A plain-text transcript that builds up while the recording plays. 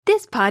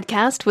This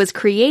podcast was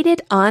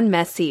created on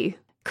Messy.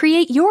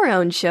 Create your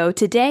own show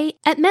today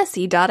at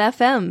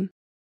messy.fm.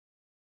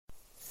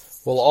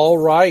 Well, all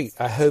right.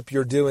 I hope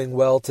you're doing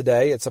well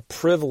today. It's a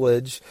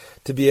privilege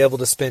to be able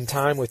to spend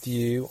time with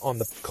you on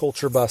the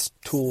Culture Bus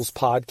Tools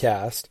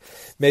podcast.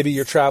 Maybe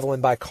you're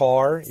traveling by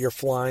car, you're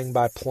flying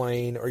by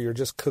plane, or you're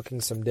just cooking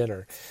some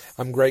dinner.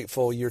 I'm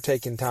grateful you're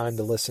taking time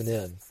to listen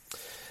in.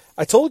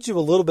 I told you a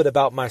little bit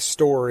about my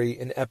story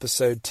in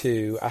episode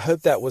 2. I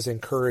hope that was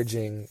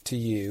encouraging to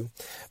you.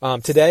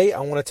 Today, I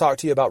want to talk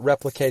to you about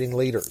replicating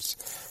leaders.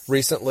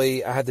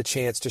 Recently, I had the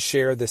chance to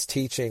share this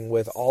teaching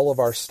with all of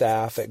our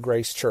staff at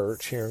Grace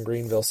Church here in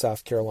Greenville,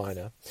 South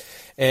Carolina.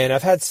 And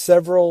I've had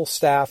several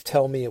staff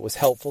tell me it was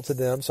helpful to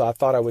them, so I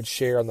thought I would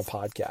share on the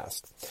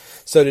podcast.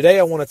 So today,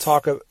 I want to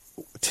talk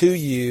to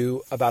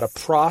you about a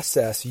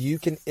process you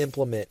can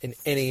implement in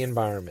any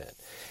environment.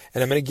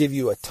 And I'm going to give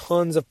you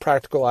tons of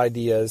practical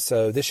ideas,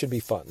 so this should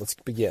be fun. Let's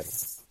begin.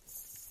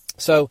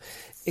 So,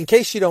 in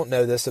case you don't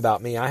know this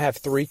about me, I have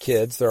 3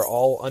 kids. They're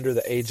all under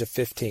the age of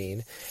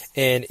 15.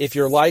 And if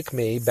you're like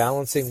me,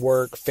 balancing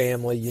work,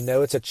 family, you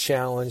know it's a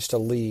challenge to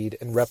lead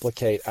and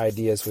replicate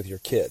ideas with your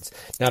kids.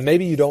 Now,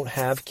 maybe you don't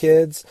have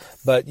kids,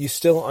 but you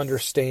still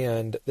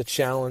understand the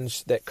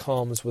challenge that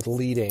comes with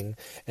leading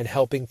and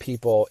helping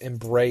people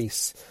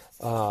embrace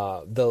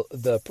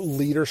the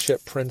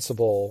leadership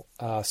principle.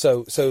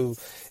 So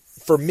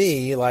for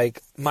me,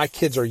 like, my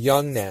kids are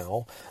young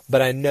now,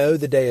 but I know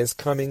the day is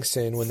coming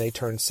soon when they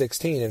turn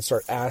 16 and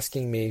start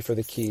asking me for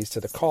the keys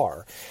to the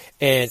car.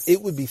 And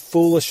it would be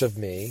foolish of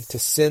me to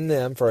send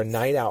them for a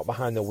night out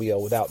behind the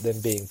wheel without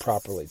them being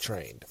properly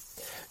trained.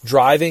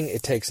 Driving,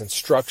 it takes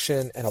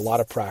instruction and a lot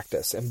of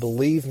practice. And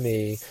believe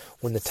me,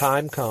 when the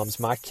time comes,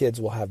 my kids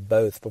will have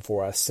both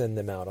before I send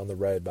them out on the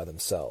road by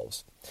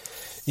themselves.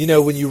 You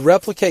know, when you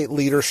replicate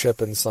leadership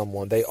in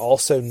someone, they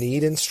also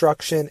need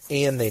instruction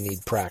and they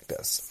need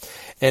practice.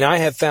 And I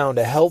have found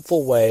a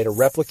helpful way to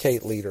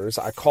replicate leaders.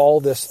 I call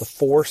this the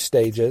 4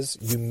 stages.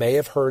 You may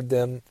have heard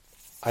them.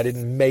 I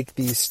didn't make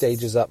these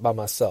stages up by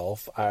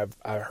myself. I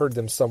heard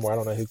them somewhere. I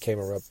don't know who came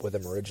up with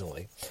them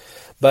originally.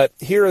 But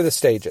here are the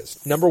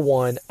stages. Number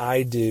 1,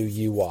 I do,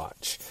 you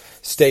watch.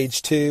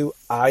 Stage 2,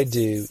 I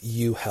do,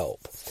 you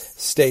help.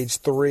 Stage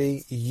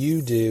 3,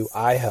 you do,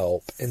 I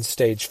help. And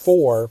stage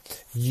 4,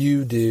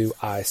 you do,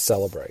 I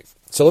celebrate.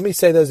 So let me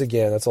say those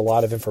again. That's a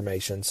lot of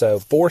information. So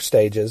 4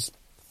 stages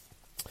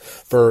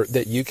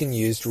that you can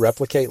use to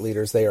replicate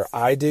leaders. They are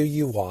I do,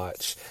 you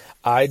watch.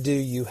 I do,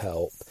 you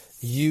help.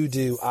 You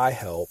do, I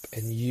help.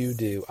 And you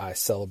do, I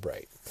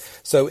celebrate.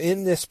 So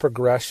in this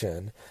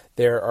progression,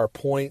 there are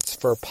points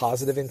for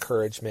positive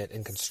encouragement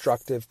and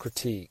constructive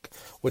critique,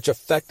 which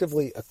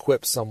effectively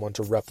equips someone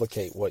to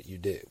replicate what you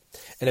do.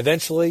 And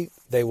eventually,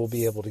 they will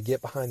be able to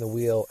get behind the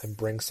wheel and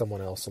bring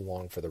someone else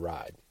along for the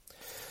ride.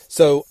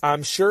 So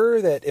I'm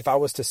sure that if I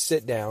was to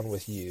sit down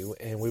with you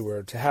and we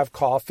were to have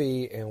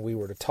coffee and we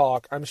were to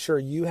talk, I'm sure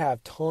you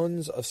have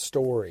tons of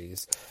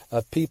stories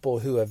of people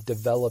who have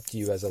developed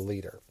you as a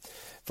leader.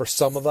 For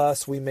some of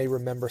us, we may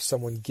remember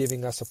someone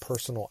giving us a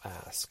personal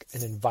ask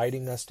and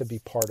inviting us to be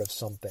part of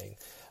something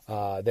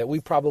that we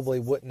probably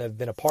wouldn't have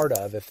been a part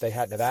of if they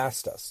hadn't have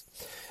asked us.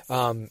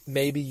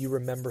 Maybe you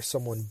remember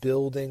someone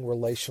building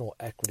relational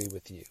equity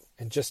with you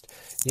and just,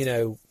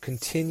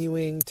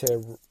 continuing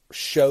to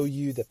show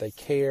you that they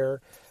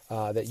care,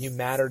 that you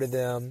matter to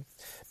them.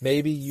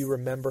 Maybe you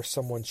remember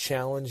someone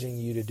challenging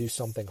you to do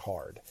something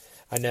hard.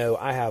 I know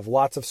I have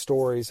lots of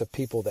stories of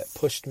people that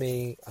pushed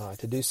me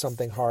to do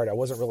something hard. I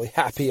wasn't really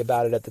happy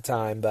about it at the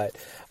time, but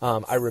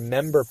I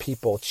remember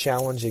people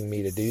challenging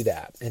me to do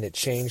that, and it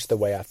changed the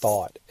way I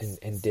thought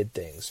and did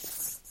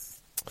things.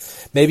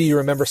 Maybe you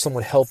remember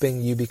someone helping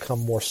you become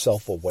more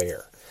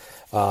self-aware.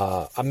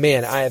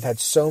 Man, I have had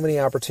so many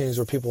opportunities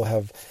where people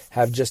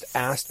have just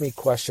asked me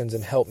questions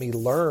and helped me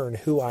learn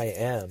who I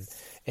am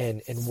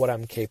and what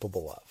I'm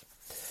capable of.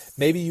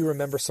 Maybe you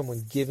remember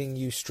someone giving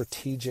you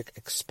strategic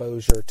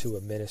exposure to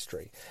a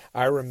ministry.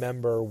 I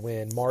remember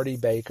when Marty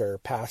Baker,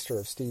 pastor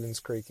of Stevens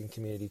Creek and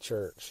Community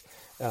Church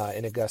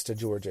in Augusta,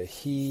 Georgia,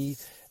 he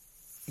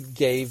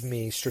gave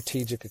me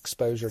strategic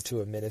exposure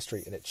to a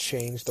ministry, and it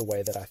changed the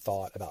way that I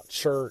thought about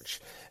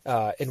church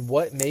and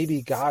what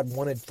maybe God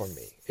wanted from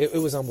me. It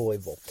was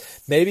unbelievable.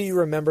 Maybe you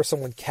remember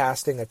someone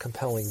casting a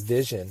compelling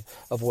vision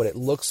of what it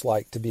looks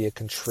like to be a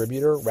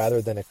contributor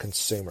rather than a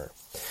consumer.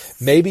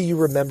 Maybe you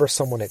remember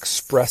someone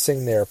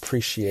expressing their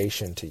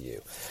appreciation to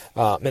you.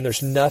 And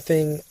there's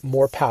nothing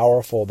more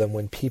powerful than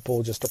when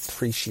people just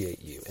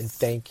appreciate you and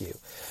thank you.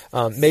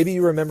 Maybe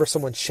you remember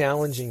someone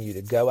challenging you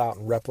to go out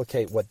and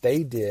replicate what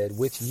they did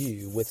with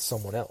you with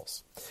someone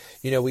else.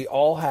 We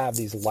all have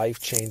these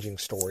life-changing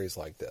stories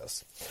like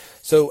this.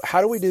 So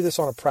how do we do this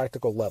on a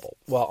practical level?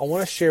 Well, I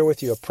want to share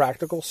with you a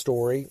practical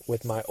story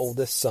with my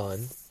oldest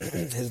son.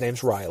 His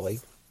name's Riley.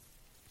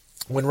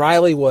 When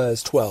Riley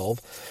was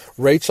 12,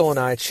 Rachel and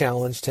I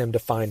challenged him to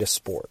find a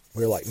sport.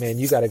 We were like, man,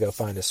 you got to go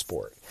find a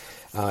sport.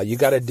 You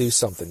got to do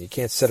something. You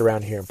can't sit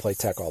around here and play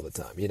tech all the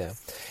time,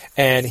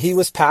 And he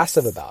was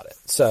passive about it.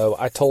 So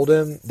I told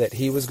him that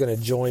he was going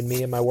to join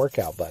me and my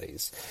workout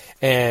buddies.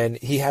 And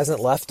he hasn't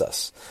left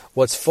us.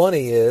 What's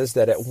funny is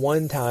that at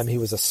one time he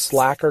was a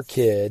slacker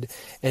kid,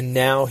 and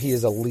now he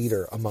is a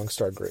leader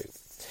amongst our group.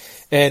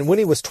 And when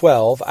he was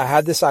 12, I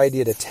had this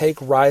idea to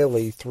take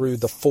Riley through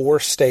the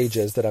 4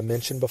 stages that I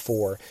mentioned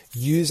before,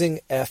 using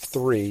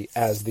F3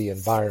 as the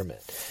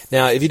environment.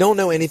 Now, if you don't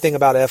know anything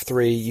about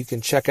F3, you can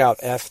check out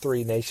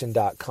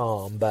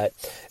f3nation.com, but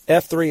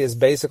F3 is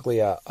basically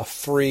a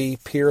free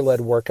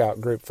peer-led workout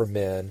group for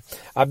men.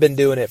 I've been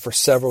doing it for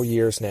several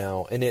years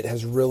now, and it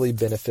has really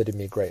benefited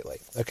me greatly.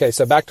 Okay,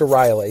 so back to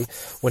Riley.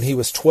 When he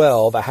was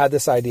 12, I had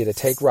this idea to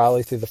take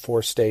Riley through the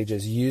 4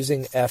 stages,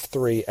 using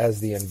F3 as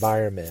the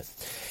environment.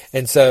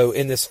 And so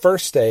in this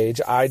first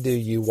stage, I do,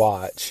 you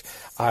watch,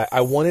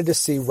 I wanted to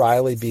see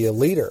Riley be a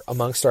leader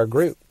amongst our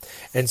group.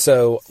 And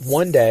so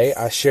one day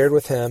I shared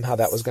with him how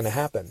that was going to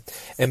happen.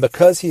 And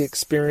because he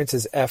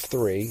experiences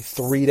F3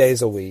 3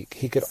 days a week,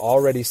 he could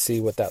already see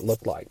what that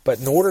looked like. But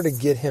in order to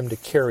get him to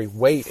carry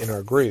weight in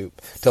our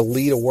group, to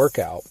lead a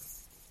workout,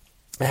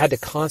 I had to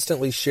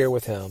constantly share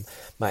with him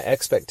my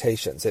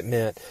expectations. It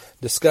meant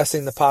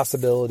discussing the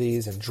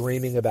possibilities and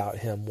dreaming about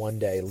him one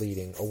day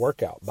leading a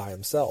workout by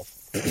himself.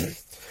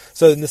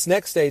 So in this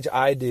next stage,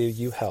 I do,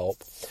 you help.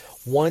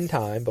 One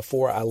time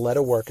before I led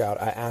a workout,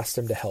 I asked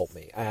him to help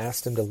me. I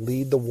asked him to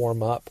lead the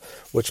warm-up,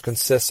 which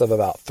consists of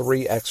about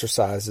 3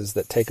 exercises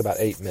that take about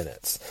 8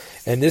 minutes.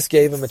 And this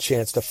gave him a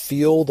chance to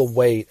feel the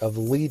weight of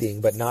leading,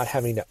 but not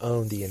having to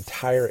own the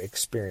entire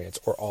experience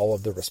or all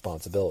of the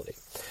responsibility.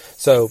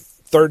 So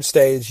third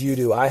stage, you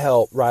do, I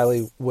help.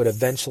 Riley would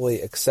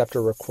eventually accept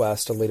a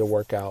request to lead a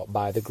workout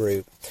by the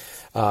group.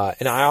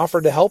 And I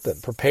offered to help him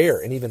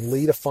prepare and even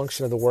lead a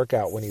function of the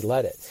workout when he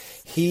led it.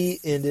 He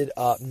ended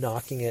up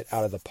knocking it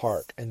out of the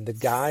park. And the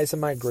guys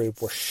in my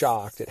group were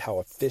shocked at how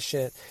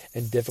efficient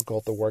and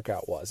difficult the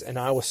workout was. And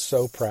I was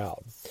so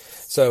proud.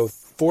 So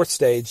fourth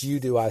stage, you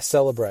do, I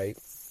celebrate.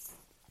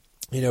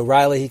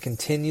 Riley, he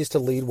continues to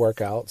lead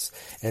workouts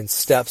and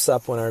steps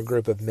up when our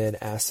group of men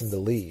asks him to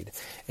lead.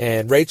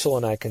 And Rachel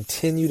and I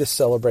continue to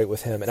celebrate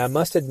with him. And I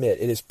must admit,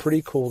 it is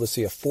pretty cool to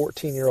see a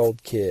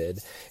 14-year-old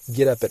kid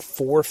get up at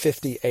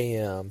 4:50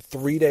 a.m.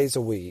 3 days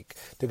a week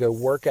to go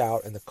work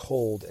out in the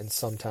cold and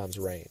sometimes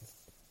rain.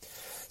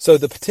 So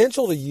the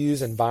potential to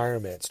use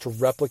environments to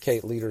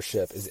replicate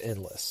leadership is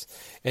endless.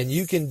 And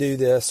you can do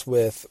this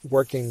with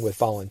working with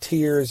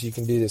volunteers. You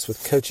can do this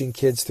with coaching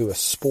kids through a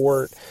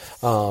sport.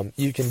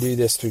 You can do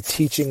this through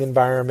teaching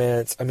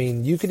environments. I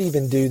mean, you could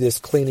even do this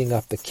cleaning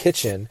up the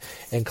kitchen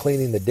and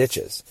cleaning the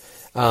dishes.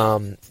 Or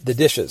the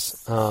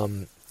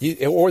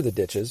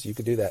ditches. You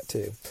could do that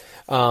too.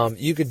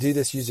 You could do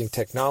this using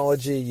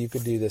technology. You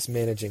could do this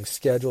managing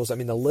schedules. I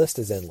mean, the list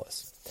is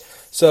endless.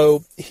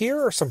 So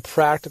here are some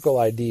practical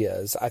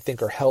ideas I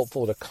think are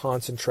helpful to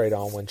concentrate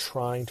on when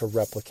trying to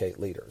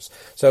replicate leaders.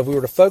 So if we were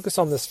to focus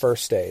on this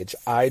first stage,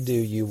 I do,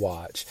 you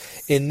watch.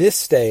 In this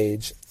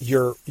stage,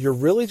 you're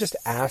really just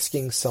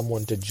asking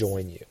someone to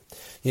join you.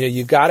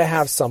 You got to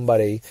have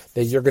somebody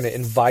that you're going to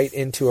invite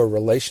into a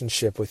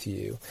relationship with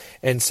you.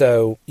 And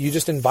so you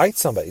just invite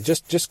somebody.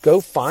 Just go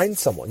find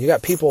someone. You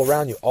got people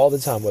around you all the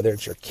time, whether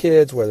it's your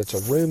kids, whether it's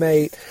a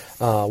roommate,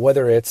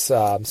 whether it's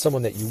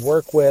someone that you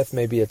work with,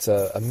 maybe it's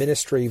a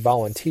ministry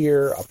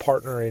volunteer, a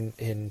partner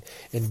in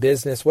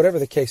business, whatever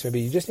the case may be.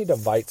 You just need to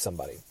invite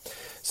somebody.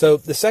 So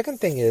the second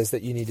thing is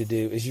that you need to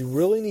do is you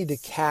really need to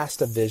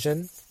cast a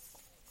vision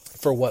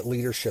for what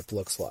leadership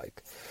looks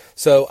like.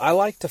 So I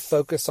like to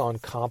focus on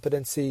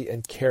competency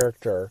and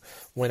character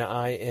when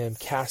I am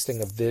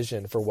casting a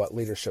vision for what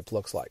leadership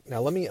looks like.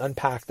 Now, let me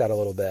unpack that a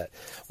little bit.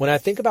 When I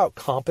think about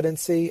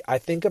competency, I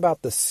think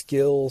about the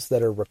skills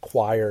that are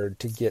required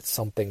to get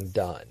something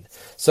done.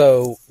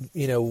 So,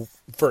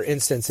 for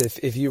instance,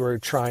 if you were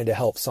trying to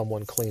help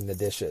someone clean the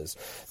dishes,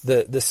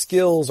 the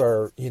skills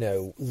are,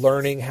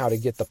 learning how to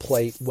get the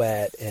plate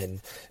wet and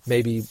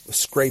maybe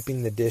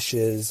scraping the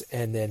dishes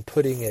and then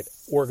putting it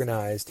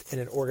organized in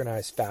an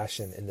organized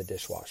fashion in the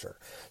dishwasher.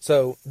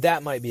 So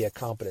that might be a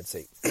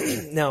competency.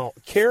 Now,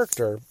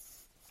 character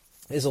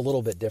is a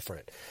little bit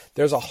different.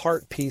 There's a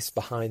heart piece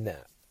behind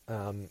that.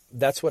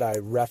 That's what I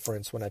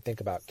reference when I think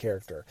about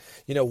character.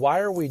 Why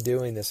are we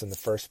doing this in the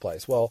first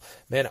place? Well,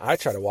 man, I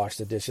try to wash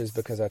the dishes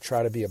because I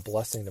try to be a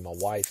blessing to my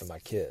wife and my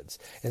kids.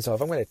 And so if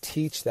I'm going to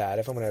teach that,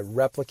 if I'm going to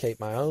replicate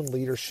my own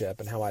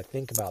leadership and how I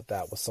think about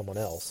that with someone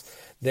else,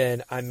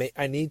 then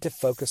I need to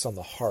focus on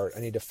the heart. I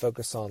need to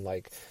focus on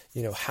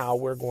how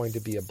we're going to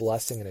be a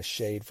blessing and a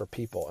shade for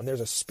people. And there's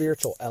a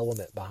spiritual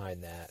element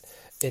behind that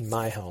in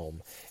my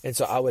home. And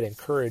so I would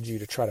encourage you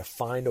to try to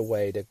find a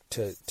way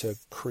to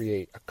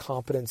create a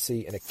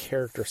competency and a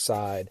character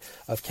side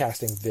of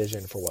casting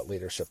vision for what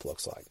leadership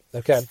looks like.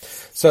 Okay.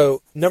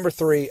 So number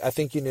 3, I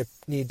think you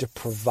need to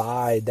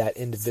provide that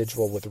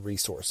individual with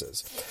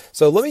resources.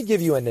 So let me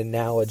give you an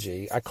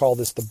analogy. I call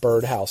this the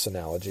birdhouse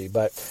analogy,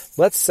 but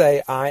let's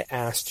say I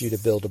asked you to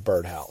build a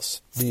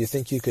birdhouse. Do you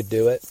think you could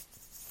do it?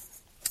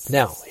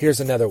 Now, here's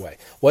another way.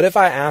 What if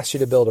I asked you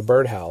to build a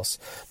birdhouse,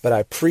 but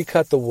I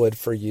pre-cut the wood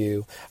for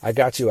you, I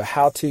got you a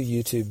how-to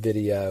YouTube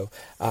video,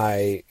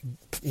 I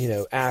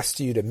asked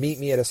you to meet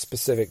me at a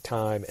specific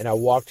time, and I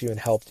walked you and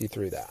helped you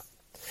through that?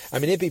 I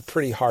mean, it'd be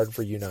pretty hard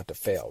for you not to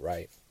fail,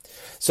 right?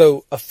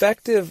 So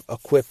effective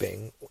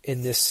equipping,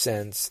 in this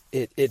sense,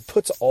 it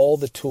puts all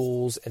the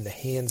tools in the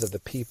hands of the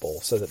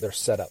people so that they're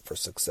set up for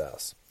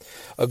success.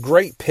 A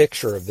great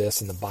picture of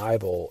this in the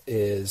Bible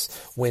is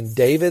when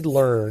David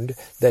learned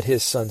that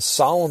his son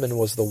Solomon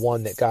was the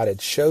one that God had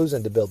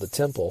chosen to build the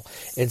temple.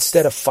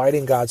 Instead of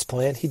fighting God's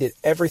plan, he did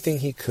everything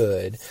he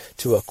could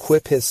to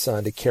equip his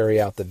son to carry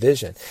out the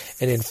vision.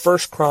 And in 1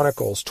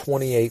 Chronicles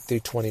 28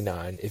 through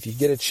 29, if you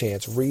get a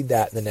chance, read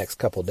that in the next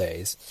couple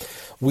days.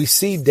 We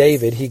see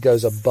David, he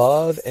goes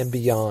above and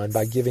beyond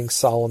by giving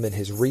Solomon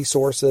his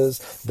resources,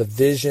 the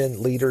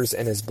vision, leaders,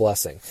 and his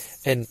blessing.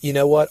 And you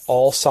know what?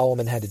 All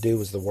Solomon had to do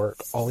was the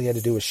work. All he had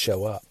to do was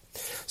show up.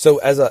 So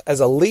as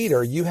a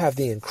leader, you have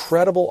the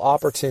incredible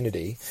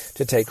opportunity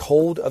to take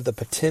hold of the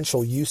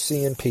potential you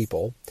see in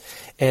people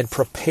and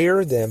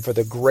prepare them for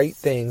the great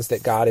things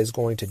that God is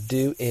going to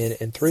do in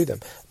and through them.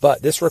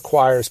 But this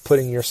requires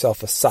putting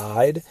yourself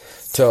aside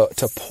to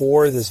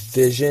pour this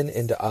vision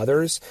into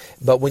others.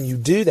 But when you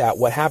do that,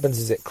 what happens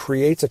is it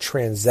creates a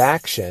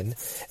transaction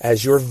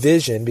as your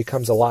vision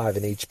becomes alive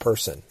in each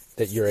person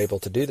that you're able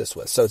to do this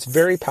with. So it's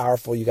very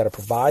powerful. You got to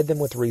provide them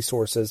with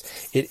resources.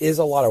 It is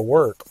a lot of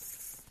work,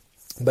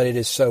 but it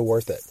is so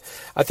worth it.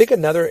 I think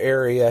another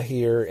area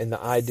here in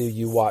the I Do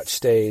You Watch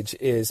stage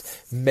is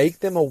make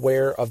them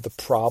aware of the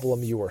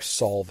problem you are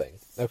solving.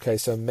 Okay,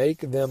 so make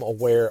them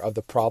aware of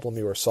the problem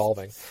you are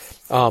solving.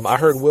 I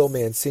heard Will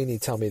Mancini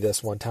tell me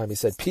this one time. He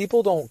said,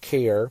 people don't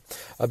care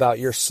about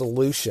your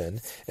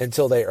solution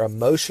until they are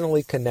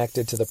emotionally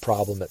connected to the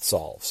problem it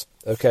solves.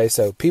 Okay,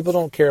 so people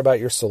don't care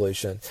about your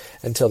solution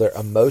until they're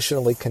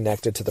emotionally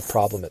connected to the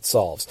problem it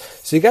solves.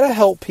 So you got to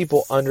help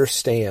people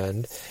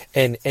understand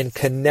and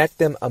connect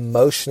them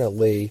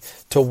emotionally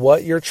to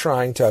what you're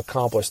trying to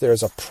accomplish.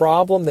 There's a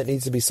problem that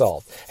needs to be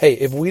solved. Hey,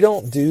 if we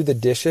don't do the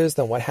dishes,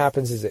 then what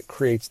happens is it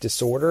creates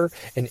disorder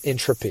and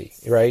entropy,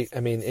 right?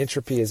 I mean,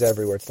 entropy is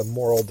everywhere. It's the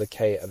moral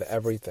decay of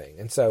everything.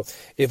 And so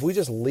if we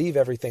just leave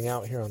everything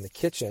out here on the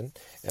kitchen,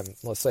 and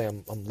let's say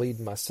I'm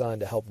leading my son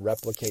to help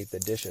replicate the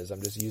dishes,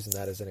 I'm just using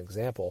that as an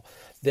example,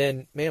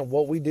 then, man,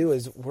 what we do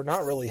is we're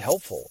not really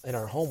helpful in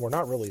our home. We're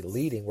not really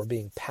leading. We're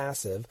being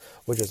passive,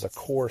 which is a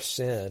core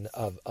sin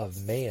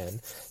of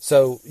man.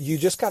 So you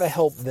just got to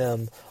help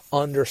them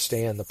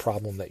understand the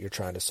problem that you're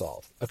trying to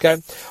solve. Okay?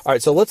 All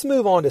right, so let's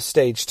move on to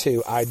stage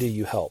 2, I Do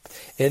You Help.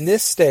 In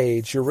this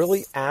stage, you're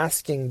really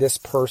asking this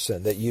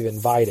person that you've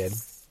invited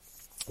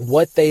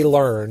what they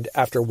learned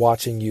after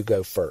watching you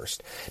go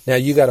first. Now,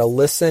 you got to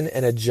listen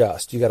and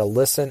adjust. You got to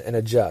listen and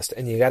adjust.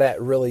 And you got to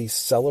really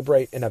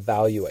celebrate and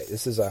evaluate.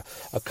 This is a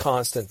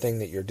constant thing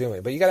that you're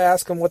doing. But you got to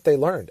ask them what they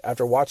learned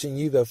after watching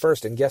you go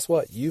first. And guess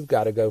what? You've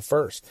got to go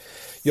first.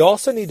 You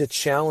also need to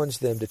challenge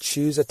them to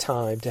choose a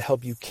time to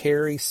help you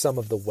carry some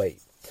of the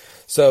weight.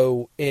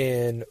 So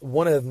in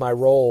one of my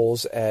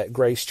roles at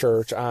Grace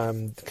Church,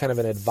 I'm kind of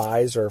an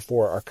advisor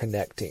for our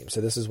Connect team.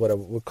 So this is what I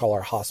would call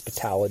our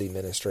hospitality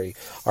ministry,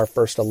 our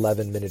first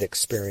 11-minute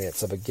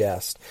experience of a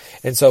guest.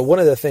 And so one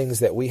of the things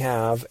that we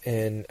have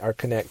in our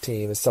Connect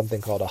team is something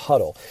called a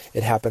huddle.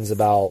 It happens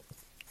about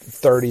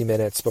 30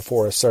 minutes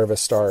before a service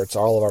starts.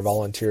 All of our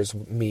volunteers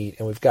meet,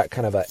 and we've got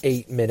kind of an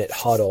 8-minute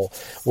huddle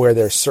where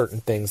there's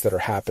certain things that are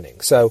happening.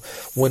 So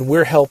when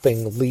we're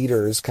helping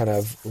leaders kind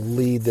of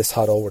lead this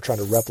huddle, we're trying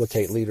to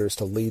replicate leaders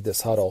to lead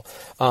this huddle.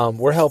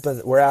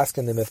 We're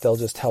asking them if they'll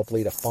just help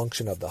lead a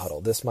function of the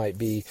huddle. This might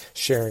be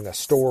sharing a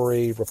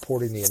story,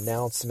 reporting the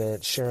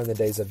announcement, sharing the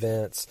day's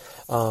events,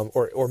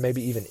 or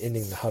maybe even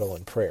ending the huddle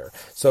in prayer.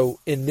 So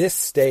in this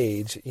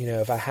stage,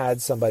 if I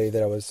had somebody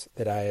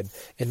that I had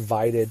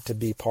invited to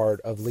be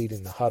part of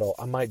leading the huddle,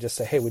 I might just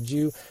say, hey,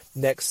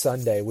 next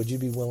Sunday, would you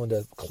be willing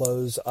to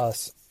close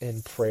us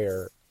in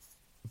prayer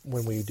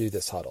when we do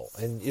this huddle?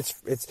 And it's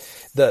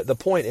the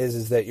point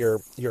is that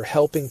you're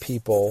helping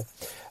people,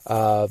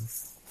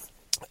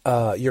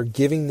 you're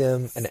giving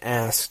them an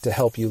ask to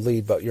help you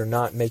lead, but you're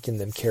not making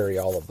them carry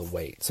all of the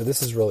weight. So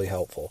this is really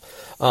helpful.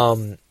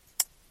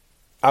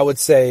 I would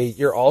say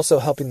you're also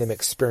helping them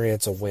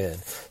experience a win.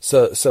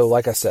 So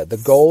like I said, the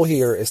goal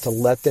here is to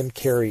let them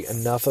carry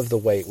enough of the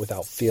weight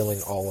without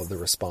feeling all of the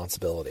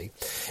responsibility.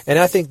 And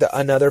I think that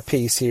another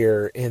piece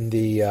here in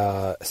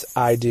the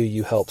I Do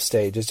You Help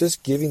stage is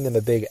just giving them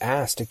a big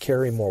ask to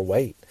carry more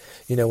weight.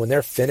 When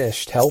they're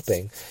finished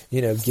helping,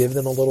 give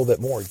them a little bit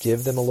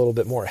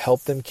more,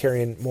 help them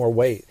carry more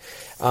weight.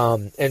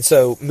 And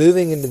so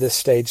moving into this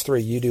stage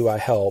 3, You Do I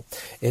Help,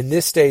 in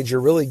this stage, you're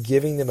really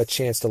giving them a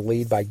chance to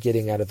lead by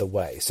getting out of the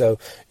way. So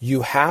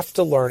you have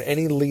to learn,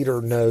 any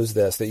leader knows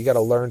this, that you got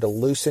to learn to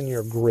loosen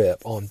your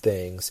grip on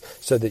things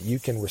so that you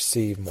can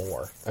receive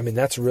more. I mean,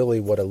 that's really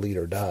what a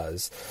leader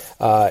does.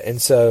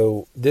 And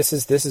so this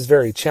is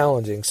very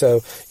challenging.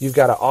 So you've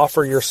got to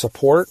offer your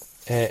support.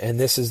 And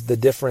this is the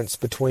difference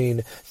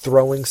between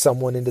throwing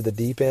someone into the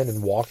deep end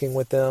and walking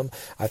with them.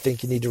 I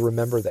think you need to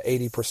remember the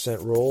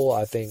 80% rule.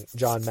 I think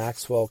John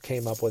Maxwell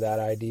came up with that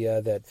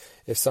idea that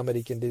if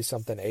somebody can do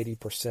something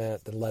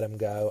 80%, then let them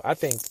go. I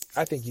think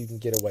you can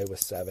get away with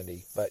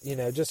 70, but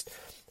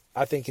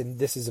I think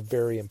this is a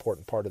very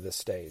important part of this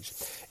stage.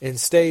 In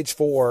stage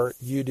 4,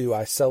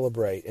 I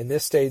celebrate. In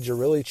this stage, you're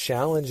really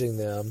challenging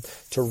them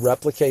to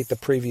replicate the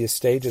previous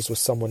stages with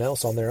someone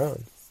else on their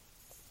own.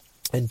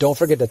 And don't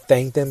forget to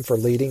thank them for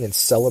leading and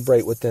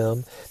celebrate with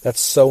them. That's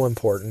so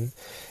important.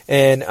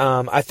 And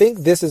I think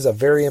this is a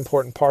very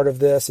important part of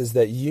this, is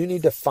that you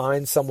need to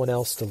find someone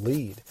else to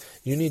lead.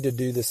 You need to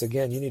do this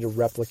again. You need to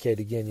replicate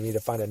again. You need to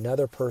find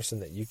another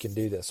person that you can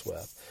do this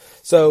with.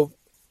 So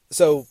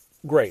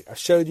great. I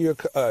shared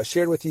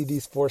with you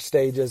these 4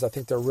 stages. I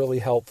think they're really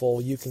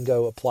helpful. You can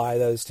go apply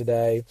those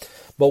today.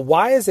 But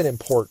why is it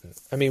important?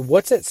 I mean,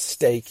 what's at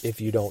stake if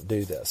you don't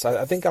do this?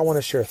 I think I want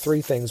to share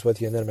 3 things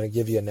with you, and then I'm going to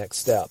give you a next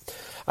step.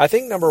 I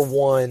think number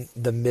 1,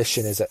 the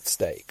mission is at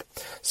stake.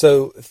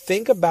 So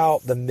think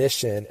about the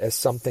mission as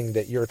something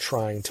that you're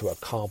trying to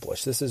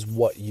accomplish. This is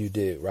what you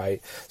do,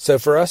 right? So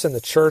for us in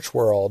the church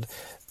world,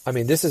 I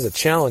mean, this is a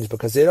challenge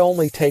because it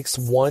only takes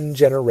one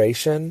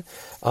generation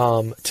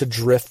to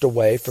drift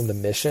away from the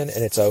mission,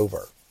 and it's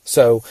over.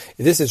 So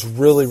this is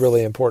really,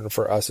 really important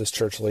for us as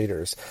church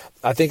leaders.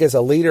 I think as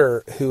a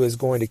leader who is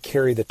going to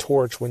carry the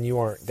torch when you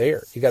aren't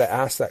there, you got to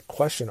ask that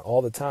question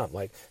all the time.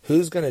 Like,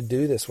 who's going to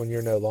do this when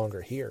you're no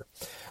longer here?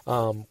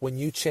 When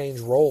you change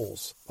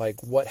roles,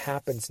 like what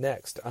happens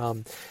next?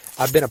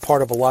 I've been a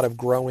part of a lot of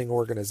growing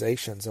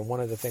organizations, and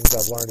one of the things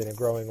I've learned in a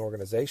growing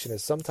organization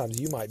is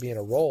sometimes you might be in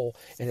a role,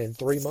 and in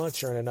 3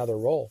 months you're in another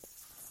role.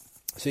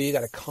 So you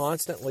got to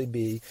constantly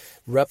be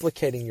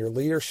replicating your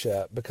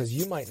leadership because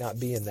you might not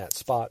be in that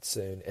spot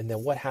soon. And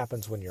then what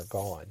happens when you're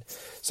gone?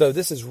 So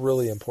this is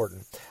really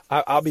important.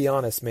 I'll be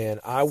honest, man.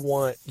 I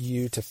want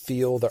you to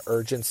feel the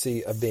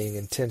urgency of being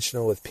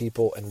intentional with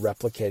people and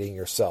replicating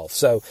yourself.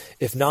 So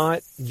if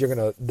not,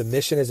 the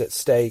mission is at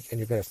stake and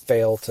you're going to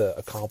fail to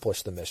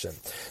accomplish the mission.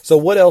 So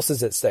what else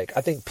is at stake?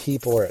 I think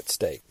people are at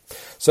stake.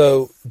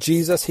 So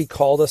Jesus, he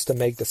called us to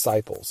make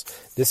disciples.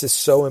 This is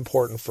so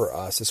important for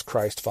us as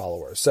Christ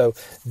followers. So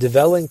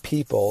developing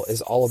people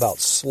is all about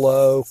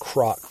slow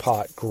crock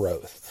pot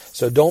growth.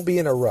 So don't be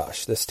in a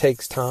rush. This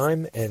takes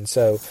time. And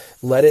so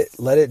let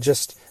it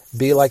just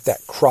be like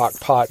that crock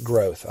pot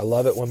growth. I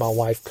love it when my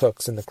wife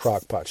cooks in the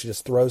crock pot. She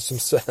just throws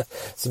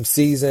some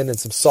season and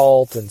some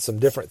salt and some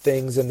different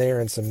things in there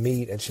and some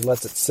meat, and she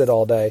lets it sit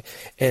all day.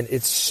 And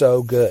it's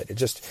so good.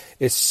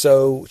 It's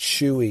so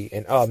chewy.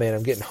 And oh man,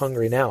 I'm getting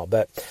hungry now.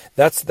 But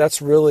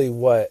that's really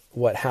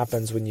what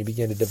happens when you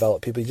begin to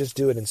develop people. You just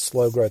do it in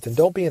slow growth, and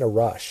don't be in a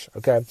rush.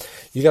 Okay.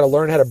 You got to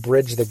learn how to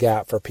bridge the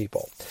gap for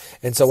people.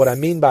 And so what I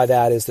mean by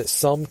that is that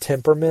some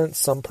temperaments,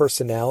 some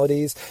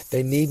personalities,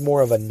 they need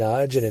more of a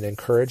nudge and an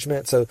encouragement.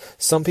 So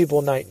some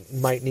people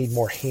might need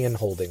more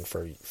hand-holding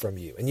from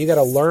you. And you got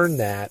to learn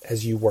that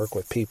as you work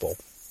with people.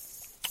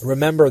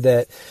 Remember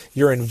that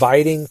you're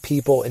inviting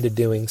people into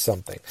doing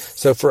something.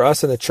 So for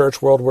us in the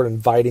church world, we're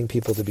inviting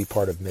people to be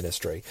part of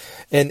ministry.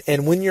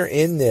 And when you're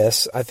in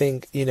this, I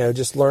think,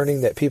 just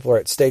learning that people are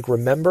at stake,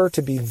 remember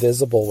to be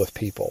visible with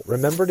people.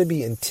 Remember to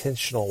be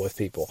intentional with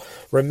people.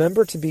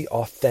 Remember to be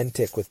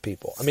authentic with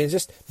people. I mean,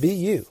 just be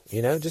you,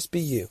 just be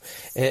you.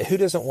 And who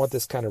doesn't want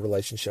this kind of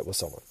relationship with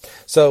someone?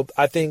 So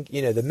I think,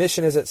 the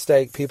mission is at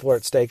stake, people are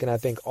at stake, and I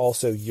think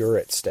also you're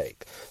at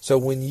stake. So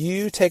when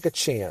you take a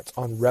chance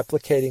on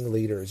replicating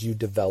leaders, you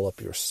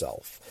develop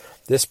yourself.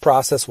 This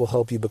process will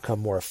help you become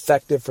more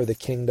effective for the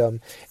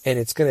kingdom, and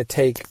it's going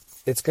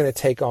to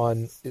take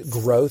on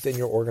growth in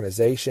your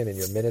organization and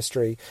your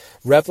ministry.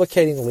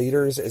 Replicating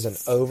leaders is an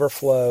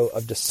overflow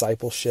of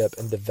discipleship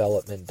and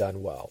development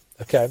done well.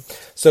 Okay,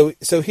 so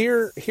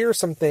here are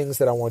some things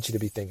that I want you to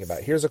be thinking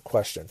about. Here's a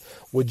question: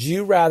 would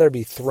you rather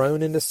be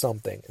thrown into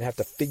something and have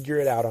to figure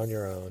it out on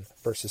your own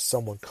versus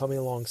someone coming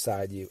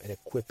alongside you and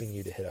equipping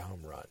you to hit a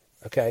home run?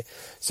 Okay,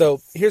 so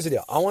here's the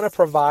deal. I want to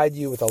provide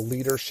you with a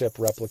leadership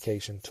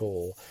replication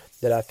tool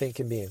that I think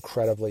can be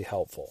incredibly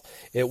helpful.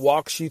 It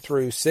walks you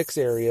through 6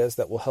 areas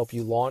that will help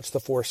you launch the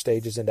 4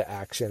 stages into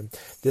action.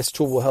 This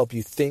tool will help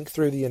you think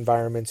through the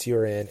environments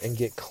you're in and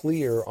get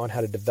clear on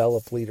how to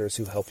develop leaders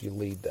who help you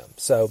lead them.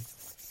 So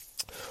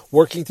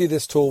working through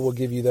this tool will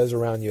give you those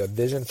around you a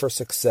vision for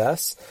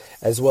success,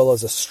 as well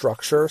as a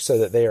structure so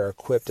that they are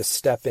equipped to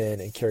step in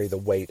and carry the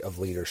weight of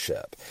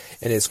leadership.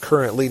 And as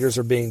current leaders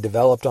are being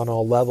developed on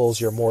all levels,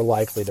 you're more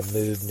likely to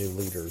move new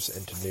leaders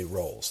into new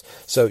roles.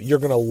 So you're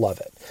going to love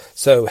it.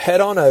 So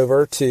head on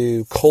over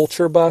to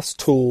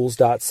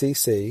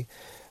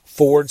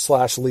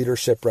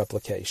culturebustools.cc/leadership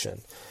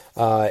replication.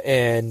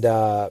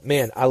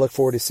 Man, I look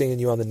forward to seeing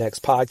you on the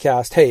next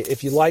podcast. Hey,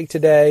 if you like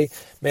today,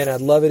 man,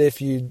 I'd love it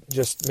if you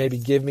just maybe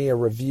give me a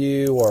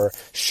review or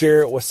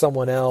share it with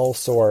someone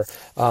else, or,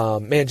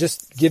 man,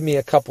 just give me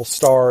a couple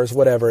stars,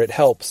 whatever. It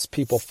helps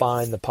people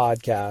find the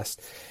podcast.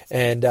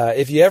 And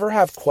if you ever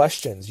have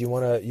questions, you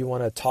want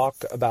to talk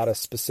about a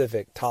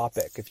specific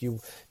topic, if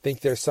you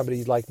think there's somebody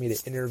you'd like me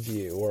to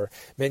interview, or,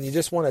 man, you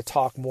just want to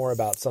talk more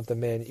about something,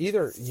 man,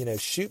 either,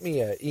 shoot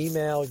me an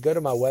email, go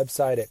to my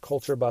website at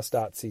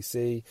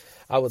culturebus.cc.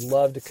 I would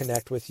love to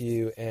connect with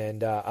you,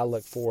 and I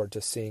look forward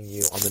to seeing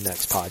you on the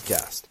next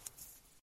podcast.